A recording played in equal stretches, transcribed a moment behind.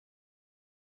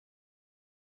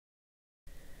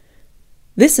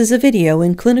This is a video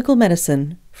in clinical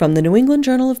medicine from the New England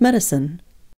Journal of Medicine.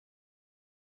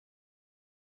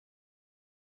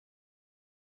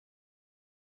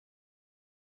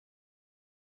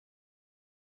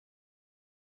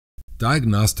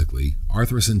 Diagnostically,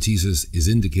 arthrocentesis is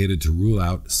indicated to rule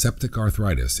out septic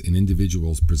arthritis in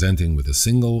individuals presenting with a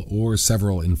single or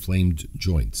several inflamed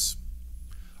joints.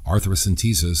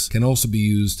 Arthrocentesis can also be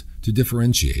used to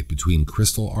differentiate between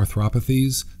crystal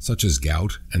arthropathies, such as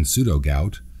gout and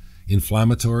pseudogout,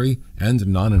 inflammatory and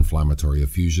non-inflammatory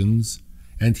effusions,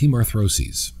 and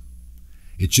hemarthroses.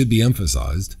 It should be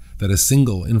emphasized that a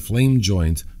single inflamed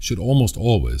joint should almost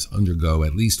always undergo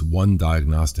at least one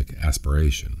diagnostic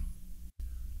aspiration.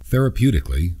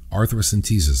 Therapeutically,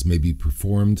 arthrocentesis may be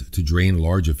performed to drain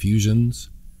large effusions,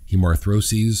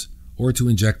 hemarthroses, or to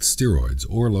inject steroids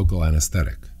or local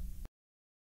anesthetic.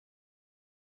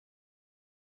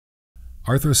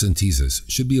 Arthrocentesis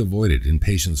should be avoided in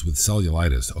patients with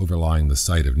cellulitis overlying the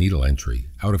site of needle entry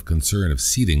out of concern of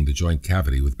seeding the joint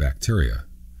cavity with bacteria.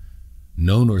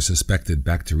 Known or suspected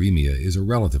bacteremia is a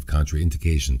relative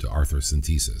contraindication to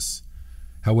arthrocentesis.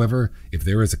 However, if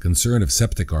there is a concern of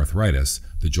septic arthritis,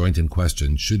 the joint in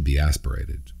question should be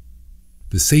aspirated.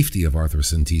 The safety of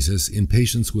arthrocentesis in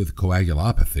patients with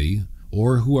coagulopathy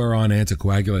or who are on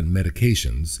anticoagulant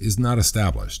medications is not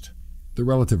established. The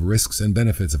relative risks and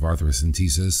benefits of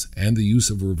arthrocentesis and the use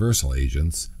of reversal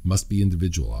agents must be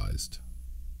individualized.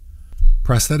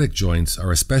 Prosthetic joints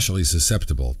are especially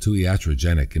susceptible to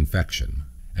iatrogenic infection,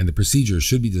 and the procedure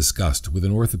should be discussed with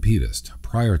an orthopedist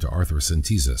prior to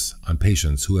arthrocentesis on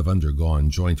patients who have undergone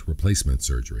joint replacement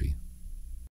surgery.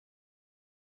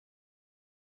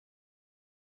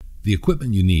 The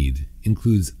equipment you need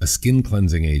includes a skin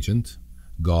cleansing agent,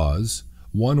 gauze,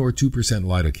 1 or 2%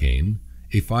 lidocaine,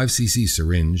 a 5 cc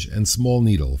syringe and small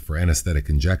needle for anesthetic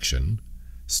injection,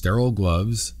 sterile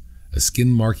gloves, a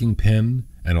skin marking pen,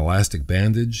 an elastic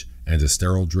bandage, and a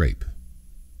sterile drape.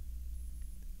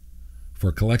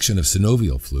 For collection of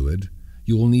synovial fluid,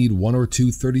 you will need 1 or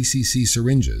 2 30 cc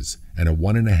syringes and a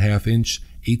 1.5-inch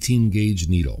 18-gauge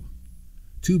needle.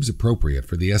 Tubes appropriate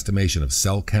for the estimation of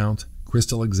cell count,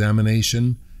 crystal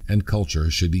examination, and culture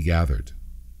should be gathered.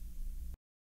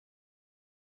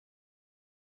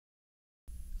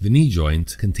 The knee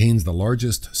joint contains the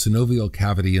largest synovial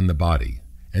cavity in the body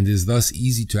and is thus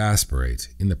easy to aspirate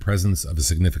in the presence of a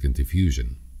significant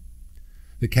effusion.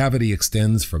 The cavity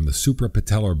extends from the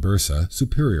suprapatellar bursa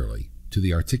superiorly to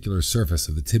the articular surface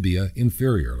of the tibia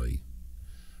inferiorly.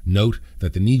 Note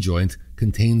that the knee joint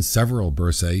contains several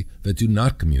bursae that do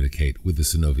not communicate with the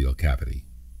synovial cavity.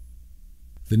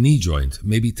 The knee joint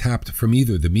may be tapped from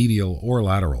either the medial or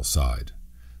lateral side.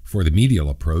 For the medial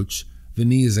approach, the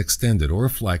knee is extended or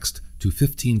flexed to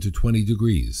 15 to 20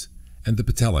 degrees, and the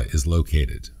patella is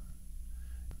located.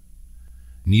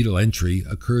 Needle entry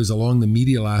occurs along the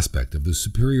medial aspect of the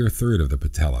superior third of the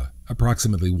patella,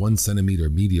 approximately 1 centimeter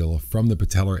medial from the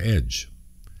patellar edge.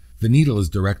 The needle is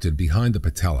directed behind the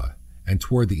patella and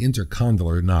toward the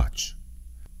intercondylar notch.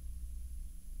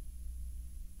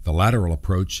 The lateral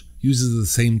approach uses the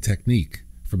same technique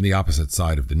from the opposite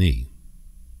side of the knee.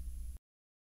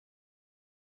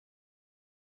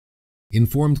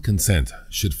 Informed consent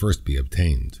should first be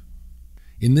obtained.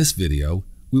 In this video,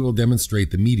 we will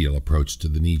demonstrate the medial approach to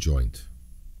the knee joint.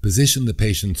 Position the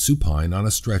patient supine on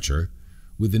a stretcher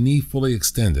with the knee fully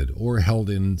extended or held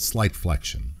in slight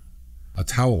flexion. A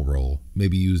towel roll may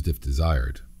be used if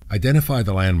desired. Identify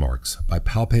the landmarks by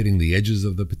palpating the edges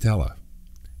of the patella.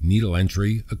 Needle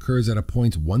entry occurs at a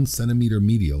point 1 centimeter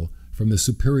medial from the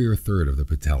superior third of the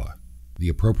patella. The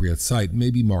appropriate site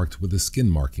may be marked with a skin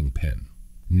marking pen.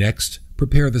 Next,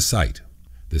 prepare the site.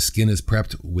 The skin is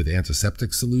prepped with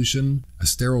antiseptic solution, a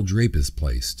sterile drape is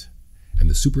placed, and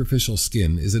the superficial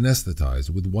skin is anesthetized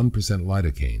with 1%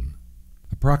 lidocaine.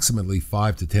 Approximately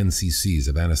 5 to 10 cc's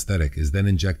of anesthetic is then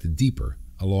injected deeper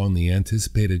along the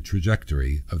anticipated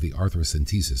trajectory of the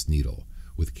arthrocentesis needle,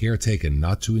 with care taken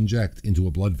not to inject into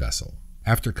a blood vessel.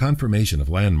 After confirmation of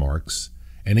landmarks,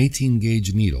 an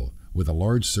 18-gauge needle with a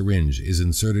large syringe is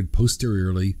inserted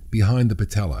posteriorly behind the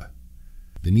patella.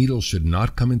 The needle should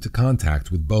not come into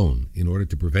contact with bone in order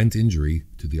to prevent injury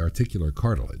to the articular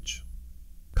cartilage.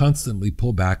 Constantly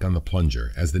pull back on the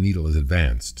plunger as the needle is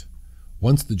advanced.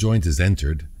 Once the joint is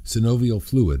entered, synovial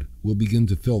fluid will begin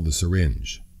to fill the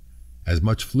syringe. As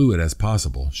much fluid as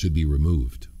possible should be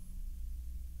removed.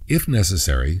 If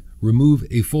necessary, remove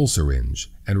a full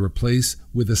syringe and replace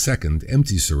with a second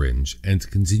empty syringe and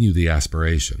continue the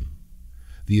aspiration.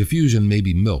 The effusion may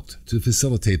be milked to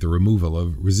facilitate the removal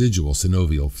of residual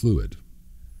synovial fluid.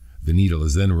 The needle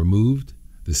is then removed,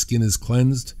 the skin is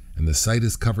cleansed, and the site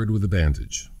is covered with a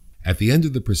bandage. At the end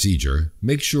of the procedure,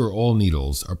 make sure all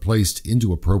needles are placed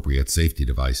into appropriate safety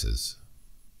devices.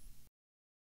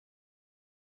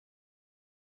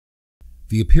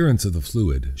 The appearance of the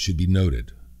fluid should be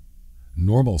noted.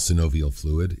 Normal synovial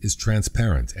fluid is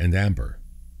transparent and amber.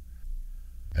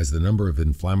 As the number of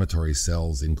inflammatory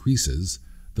cells increases,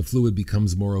 the fluid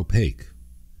becomes more opaque.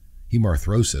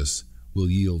 Hemarthrosis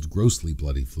will yield grossly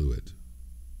bloody fluid.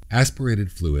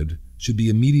 Aspirated fluid should be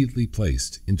immediately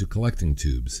placed into collecting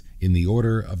tubes in the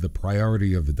order of the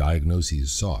priority of the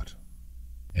diagnoses sought.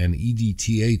 An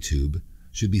EDTA tube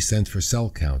should be sent for cell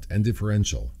count and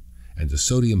differential, and a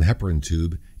sodium heparin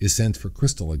tube is sent for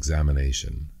crystal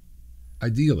examination.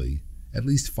 Ideally, at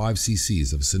least 5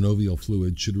 cc's of synovial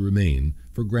fluid should remain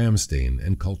for gram stain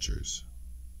and cultures.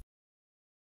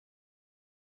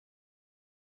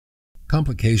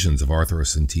 Complications of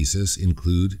arthrocentesis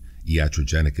include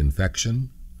iatrogenic infection,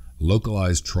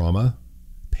 localized trauma,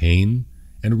 pain,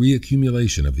 and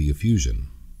reaccumulation of the effusion.